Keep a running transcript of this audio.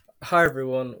Hi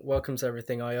everyone, welcome to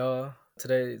Everything IR.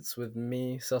 Today it's with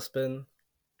me, Suspin.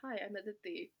 Hi, I'm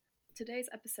Aditi. Today's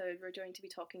episode, we're going to be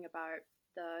talking about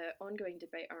the ongoing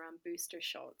debate around booster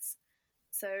shots.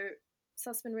 So,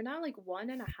 Sussman, we're now like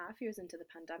 1.5 years into the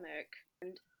pandemic,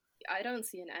 and I don't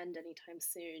see an end anytime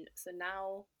soon. So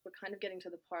now we're kind of getting to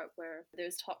the part where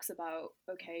there's talks about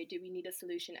okay, do we need a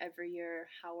solution every year?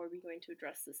 How are we going to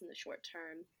address this in the short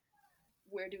term?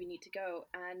 Where do we need to go?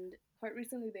 And quite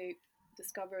recently, they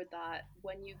discovered that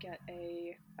when you get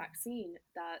a vaccine,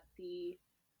 that the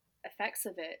effects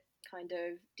of it kind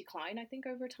of decline, I think,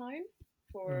 over time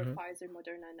for hmm Pfizer,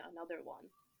 Moderna, and another one.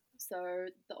 So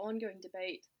the ongoing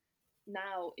debate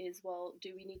now is well,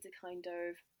 do we need to kind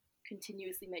of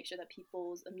continuously make sure that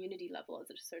people's immunity level is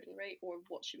at a certain rate, or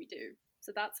what should we do?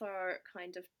 So that's our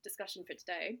kind of discussion for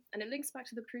today. And it links back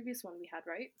to the previous one we had,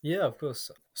 right? Yeah, of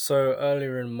course. So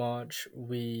earlier in March,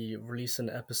 we released an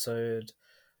episode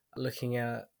looking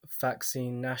at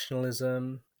vaccine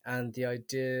nationalism and the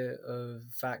idea of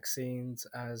vaccines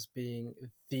as being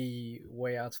the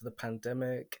way out of the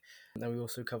pandemic. And then we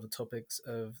also covered topics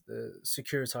of the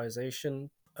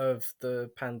securitization of the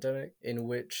pandemic, in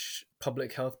which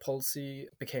public health policy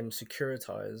became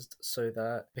securitized, so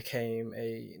that became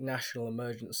a national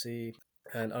emergency.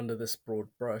 And under this broad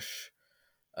brush,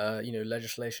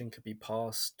 legislation could be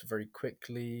passed very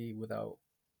quickly without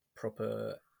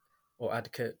proper or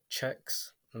adequate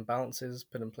checks and balances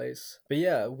put in place. But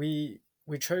yeah, we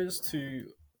chose to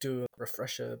do a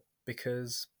refresher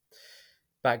because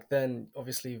back then,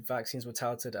 obviously, vaccines were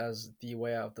touted as the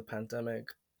way out of the pandemic.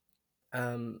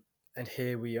 Um, and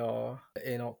here we are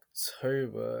in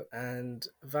October, and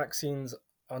vaccines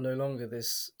are no longer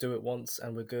this do it once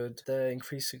and we're good. They're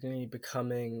increasingly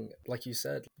becoming, like you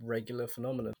said, regular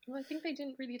phenomenon. Well, I think they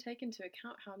didn't really take into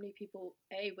account how many people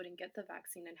wouldn't get the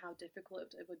vaccine and how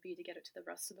difficult it would be to get it to the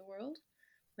rest of the world.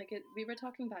 We were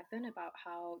talking back then about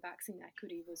how vaccine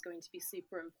equity was going to be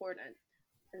super important.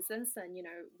 And since then,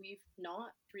 we've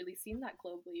not really seen that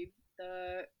globally.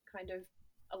 The kind of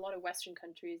a lot of Western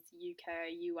countries,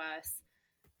 UK, US,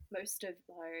 most of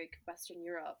like Western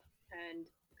Europe, and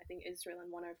I think Israel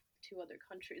and one or two other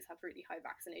countries have really high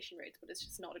vaccination rates, but it's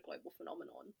just not a global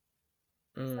phenomenon.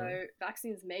 Mm. So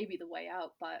vaccines may be the way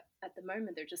out, but at the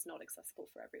moment they're just not accessible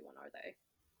for everyone, are they?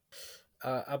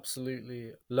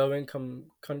 Absolutely. Low income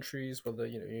countries, whether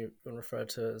you refer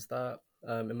to as that,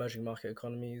 emerging market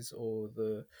economies, or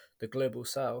the global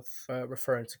south,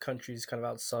 referring to countries kind of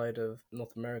outside of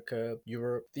North America,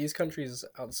 Europe. These countries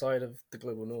outside of the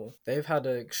global north, they've had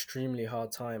an extremely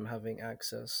hard time having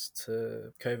access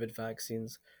to COVID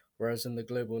vaccines. Whereas in the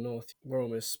global north, we're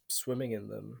almost swimming in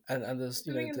them, and there's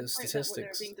Swimming in the the point that they're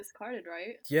statistics. being discarded,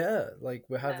 right? Yeah, like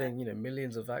we're Yeah. having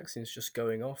millions of vaccines just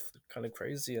going off, kind of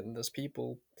crazy, and there's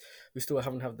people who still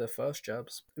haven't had their first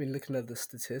jabs. I mean, looking at the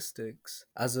statistics,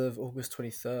 as of August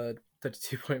 23rd,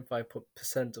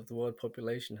 32.5% of the world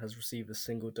population has received a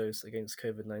single dose against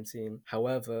COVID-19.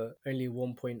 However, only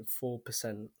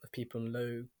 1.4% of people in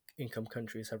low income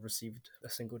countries have received a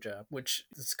single jab, which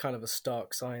is kind of a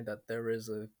stark sign that there is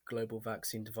a global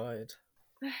vaccine divide.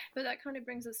 But that kind of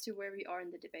brings us to where we are in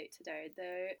the debate today.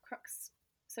 The crux.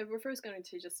 So we're first going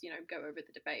to just, go over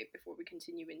the debate before we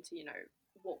continue into,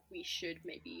 what we should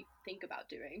maybe think about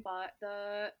doing. But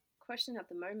the question at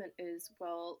the moment is,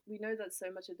 well, we know that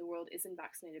so much of the world isn't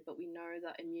vaccinated, but we know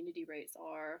that immunity rates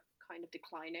are kind of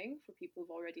declining for people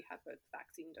who've already had both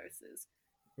vaccine doses.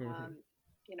 hmm Um,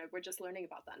 we're just learning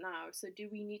about that now. So, do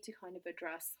we need to kind of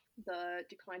address the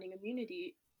declining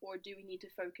immunity, or do we need to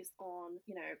focus on,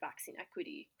 vaccine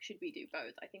equity? Should we do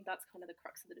both? I think that's kind of the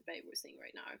crux of the debate we're seeing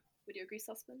right now. Would you agree,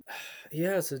 Sussman?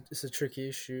 Yeah, it's a tricky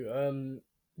issue.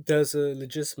 There's a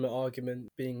legitimate argument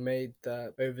being made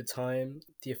that over time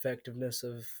the effectiveness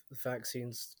of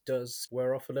vaccines does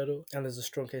wear off a little, and there's a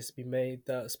strong case to be made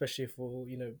that especially for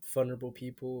vulnerable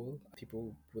people,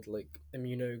 people with like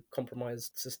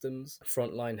immunocompromised systems,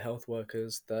 frontline health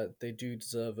workers, that they do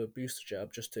deserve a booster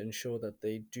jab just to ensure that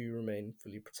they do remain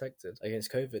fully protected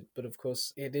against COVID. But of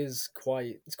course, it's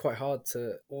quite hard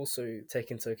to also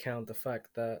take into account the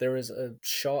fact that there is a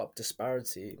sharp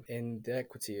disparity in the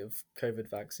equity of COVID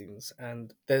vaccines,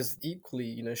 and there's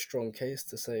equally strong case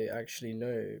to say actually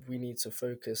no, we need to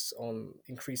focus on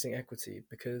increasing equity,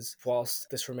 because whilst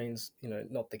this remains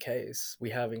not the case, we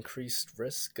have increased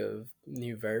risk of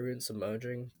new variants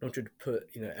emerging, which would put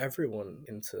everyone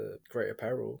into greater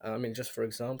peril. I mean, just for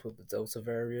example, the Delta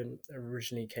variant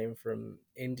originally came from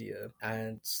India,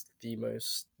 and it's the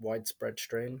most widespread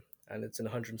strain, and it's in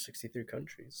 163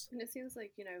 countries. And it seems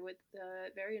like, with the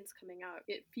variants coming out,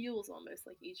 it feels almost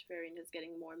like each variant is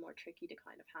getting more and more tricky to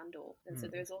kind of handle. And so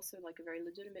Mm. there's also like a very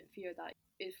legitimate fear that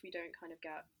if we don't kind of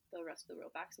get the rest of the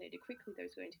world vaccinated quickly,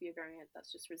 there's going to be a variant that's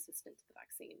just resistant to the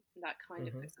vaccine. And that kind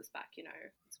of Hmm. puts us back,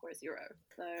 square zero.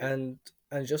 So, And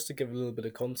just to give a little bit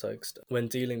of context, when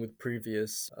dealing with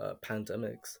previous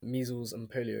pandemics, measles and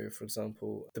polio, for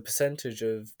example, the percentage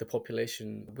of the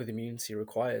population with immunity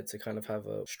required to kind of have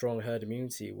a strong herd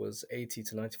immunity was 80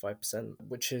 to 95%,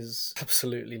 which is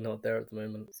absolutely not there at the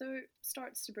moment. so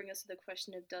starts to bring us to the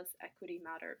question of, does equity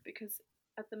matter? Because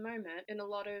at the moment, in a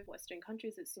lot of Western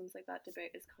countries, it seems like that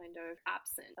debate is kind of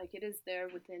absent. Like, it is there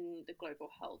within the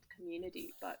global health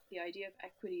community, but the idea of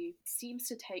equity seems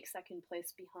to take second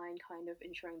place behind kind of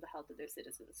ensuring the health of their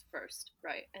citizens first,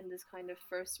 right? And this kind of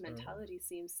first mentality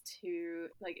seems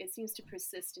to, it seems to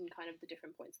persist in kind of the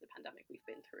different points of the pandemic we've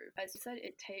been through. As you said,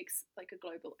 it takes like a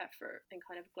global effort and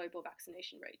kind of global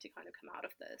vaccination rate to kind of come out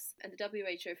of this. And the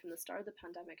WHO from the start of the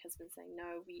pandemic has been saying,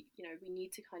 no, we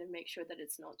need to kind of make sure that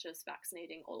it's not just vaccinating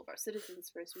all of our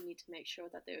citizens first. We need to make sure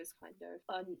that there's kind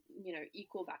of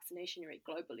equal vaccination rate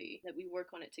globally, that we work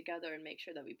on it together and make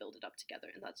sure that we build it up together.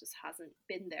 And that just hasn't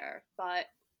been there. But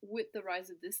with the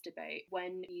rise of this debate,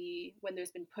 when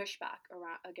there's been pushback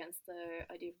around against the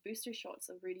idea of booster shots,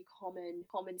 a really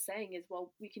common saying is,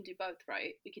 well, we can do both,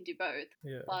 right? We can do both.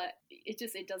 Yeah. But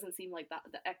it doesn't seem like that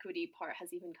the equity part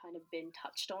has even kind of been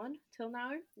touched on till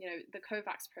now. The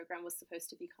COVAX program was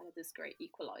supposed to be kind of this great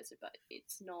equalizer, but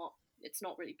it's not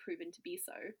really proven to be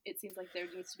so. It seems like there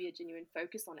needs to be a genuine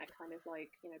focus on it, kind of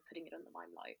putting it on the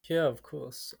limelight. Yeah, of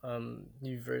course.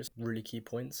 You've raised really key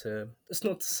points here. It's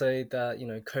not to say that,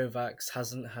 COVAX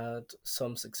hasn't had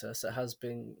some success. It has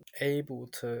been able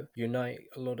to unite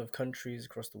a lot of countries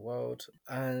across the world,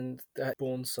 and that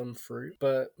borne some fruit.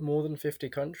 But more than 50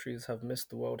 countries have missed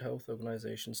the World Health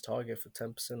Organization's target for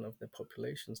 10% of their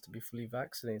populations to be fully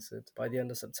vaccinated by the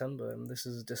end of September. And this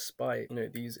is despite,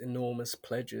 these enormous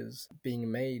pledges being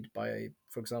made by,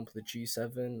 for example, the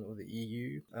G7 or the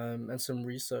EU, and some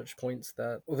research points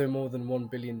that although more than 1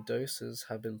 billion doses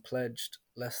have been pledged,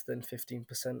 less than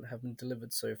 15% have been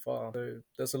delivered so far. So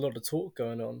there's a lot of talk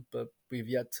going on, but we've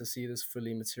yet to see this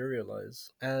fully materialize.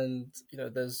 And,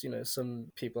 there's, some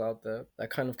people out there that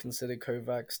kind of consider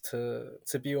COVAX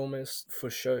to be almost for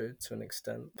show to an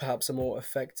extent. Perhaps a more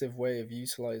effective way of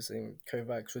utilizing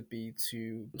COVAX would be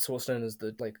to what's known as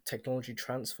the technology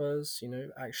transfers,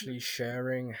 actually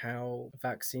sharing how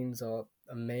vaccines are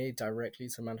made directly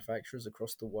to manufacturers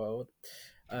across the world,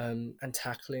 and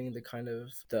tackling the kind of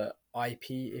the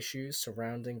IP issues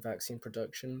surrounding vaccine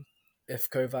production. If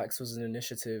COVAX was an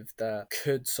initiative that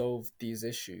could solve these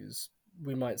issues,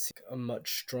 we might see a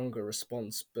much stronger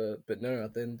response. But no,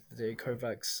 at the end of the day,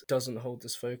 COVAX doesn't hold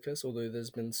this focus, although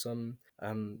there's been some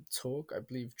talk. I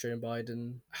believe Joe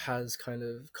Biden has kind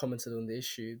of commented on the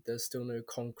issue. There's still no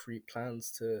concrete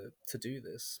plans to do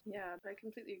this. Yeah, I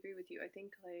completely agree with you. I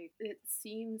think it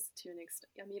seems to an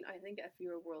extent. I mean, I think if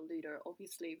you're a world leader,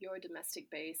 obviously your domestic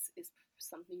base is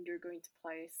something you're going to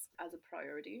place as a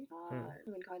priority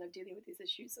when kind of dealing with these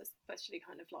issues, especially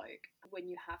kind of when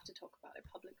you have to talk about it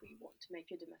publicly, you want to make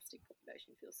your domestic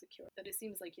population feel secure. But it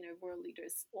seems like world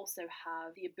leaders also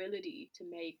have the ability to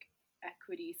make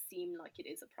equity seem like it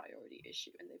is a priority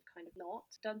issue, and they've kind of not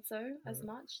done so as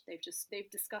much. They've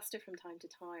discussed it from time to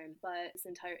time, but this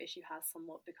entire issue has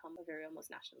somewhat become a very almost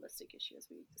nationalistic issue, as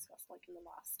we discussed in the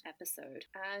last episode.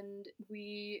 And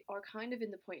we are kind of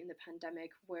in the point in the pandemic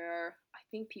where I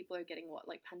think people are getting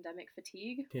pandemic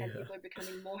fatigue, and people are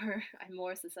becoming more and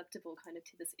more susceptible kind of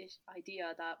to this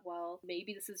idea that, well,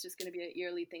 maybe this is just going to be a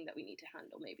yearly thing that we need to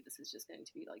handle. Maybe this is just going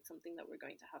to be something that we're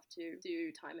going to have to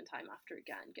do time and time after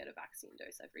again, get a vaccine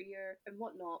dose every year and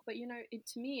whatnot. But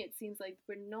to me it seems like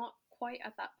we're not quite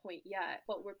at that point yet,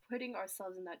 but we're putting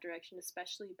ourselves in that direction,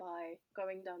 especially by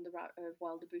going down the route of,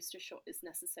 well, the booster shot is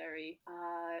necessary,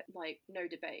 no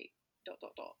debate.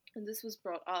 And this was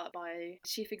brought up by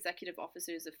chief executive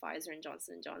officers of Pfizer and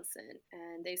Johnson & Johnson.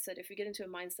 And they said, if we get into a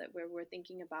mindset where we're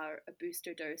thinking about a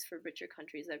booster dose for richer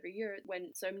countries every year,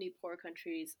 when so many poor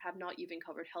countries have not even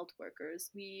covered health workers,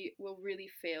 we have really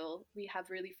failed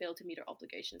to meet our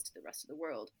obligations to the rest of the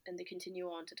world. And they continue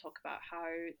on to talk about how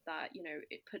that,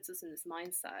 it puts us in this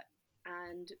mindset,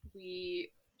 and we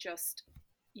just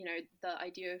the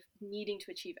idea of needing to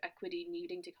achieve equity,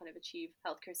 needing to kind of achieve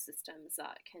healthcare systems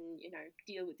that can,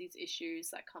 deal with these issues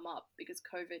that come up, because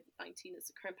COVID-19 is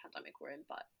the current pandemic we're in,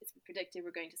 but it's predicted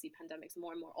we're going to see pandemics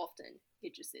more and more often.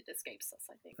 It escapes us,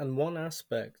 I think. And one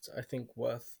aspect I think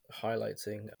worth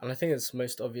highlighting, and I think it's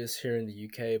most obvious here in the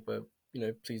UK, but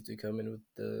please do come in with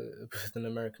the with an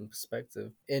American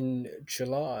perspective. In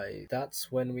July,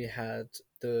 that's when we had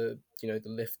the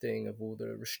lifting of all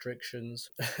the restrictions.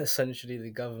 Essentially,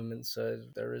 the government said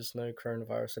there is no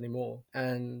coronavirus anymore,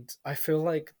 and I feel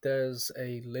like there's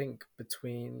a link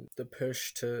between the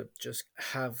push to just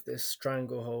have this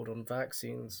stranglehold on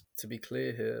vaccines. To be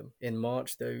clear here, in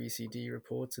March, the OECD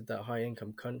reported that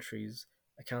high-income countries,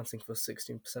 accounting for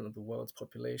 16% of the world's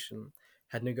population,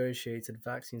 had negotiated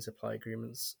vaccine supply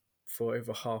agreements for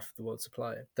over half the world's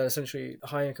supply. That essentially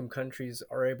high income countries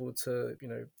are able to,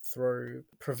 throw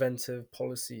preventive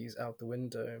policies out the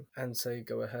window and say,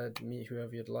 go ahead, meet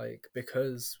whoever you'd like,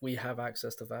 because we have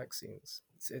access to vaccines.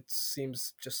 It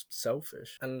seems just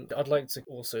selfish. And I'd like to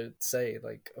also say,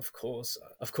 like, of course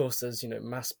there's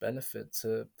mass benefit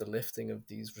to the lifting of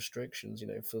these restrictions,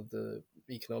 for the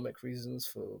economic reasons,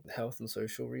 for health and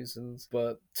social reasons,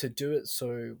 but to do it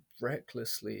so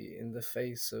recklessly in the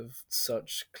face of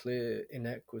such clear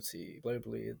inequity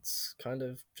globally, it's kind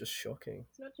of just shocking.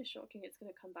 It's not just shocking, it's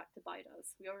going to come back to bite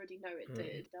us. We already know it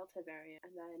did, Delta variant.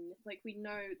 And then, we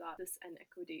know that this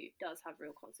inequity does have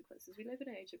real consequences. We live in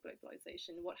an age of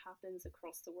globalization. What happens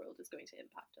across the world is going to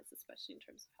impact us, especially in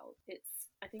terms of health.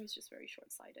 I think it's just very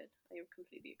short-sighted. I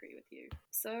completely agree with you.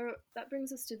 So that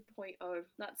brings us to the point of,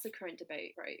 that's the current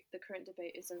debate, right? The current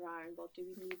debate is around, well, do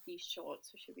we need these shots,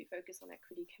 or should we focus on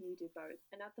equity? Can we do both?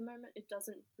 And at the moment, it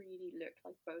doesn't really look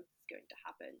like both is going to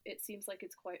happen. It seems like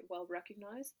it's quite well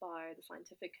recognized by the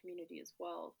scientific community as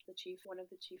well. One of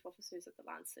the chief officers at the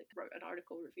Lancet wrote an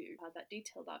article review that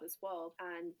detailed that as well.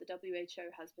 And the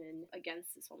WHO has been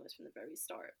against this almost from the very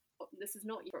start. This is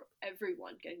not for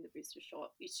everyone getting the booster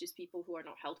shot. It's just people who are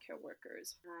not healthcare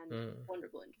workers and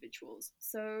vulnerable individuals.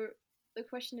 So the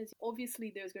question is,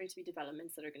 obviously there's going to be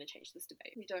developments that are going to change this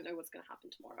debate. We don't know what's going to happen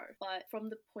tomorrow. But from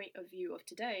the point of view of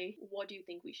today, what do you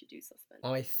think we should do, Sussman?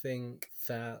 I think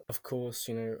that, of course,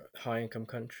 high-income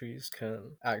countries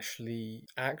can actually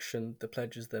action the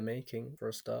pledges they're making for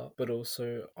a start. But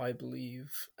also, I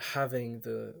believe having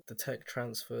the tech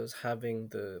transfers, having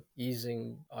the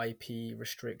easing IP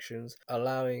restrictions,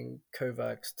 allowing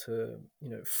COVAX to,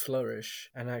 flourish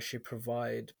and actually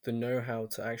provide the know-how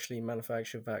to actually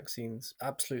manufacture vaccines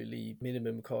absolutely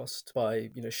minimum cost by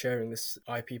sharing this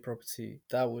IP property,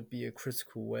 that would be a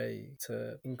critical way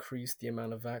to increase the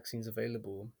amount of vaccines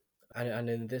available. And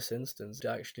in this instance, it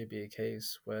would actually be a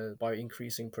case where by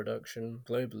increasing production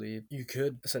globally, you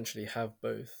could essentially have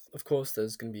both. Of course,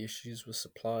 there's going to be issues with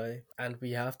supply, and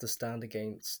we have to stand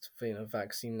against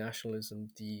vaccine nationalism.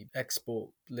 The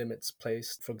export limits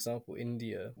placed, for example,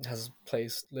 India has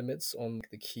placed limits on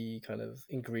the key kind of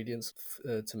ingredients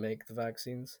to make the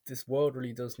vaccines. This world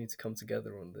really does need to come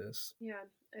together on this. Yeah.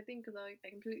 I think I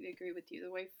completely agree with you. The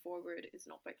way forward is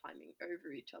not by climbing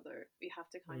over each other. We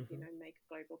have to kind of, make a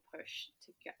global push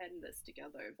to end this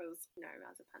together. Because,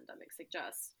 as a pandemic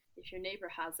suggests, if your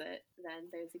neighbor has it, then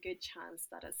there's a good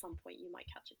chance that at some point you might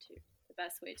catch it too. The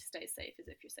best way to stay safe is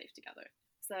if you're safe together.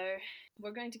 So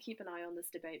we're going to keep an eye on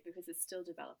this debate because it's still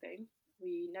developing.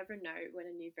 We never know when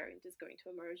a new variant is going to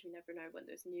emerge. We never know when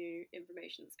there's new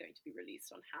information that's going to be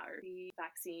released on how the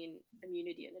vaccine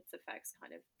immunity and its effects kind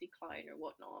of decline or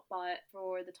whatnot. But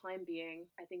for the time being,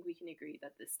 I think we can agree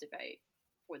that this debate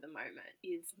for the moment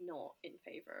is not in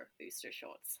favor of booster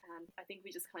shots. And I think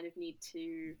we just kind of need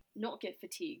to not get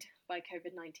fatigued by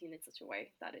COVID-19 in such a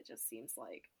way that it just seems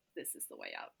like this is the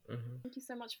way out. Thank you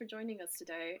so much for joining us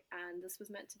today. And this was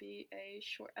meant to be a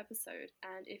short episode.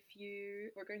 And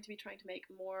we're going to be trying to make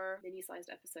more mini-sized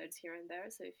episodes here and there.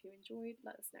 So if you enjoyed,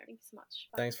 let us know. Thank you so much.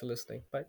 Bye. Thanks for listening. Bye.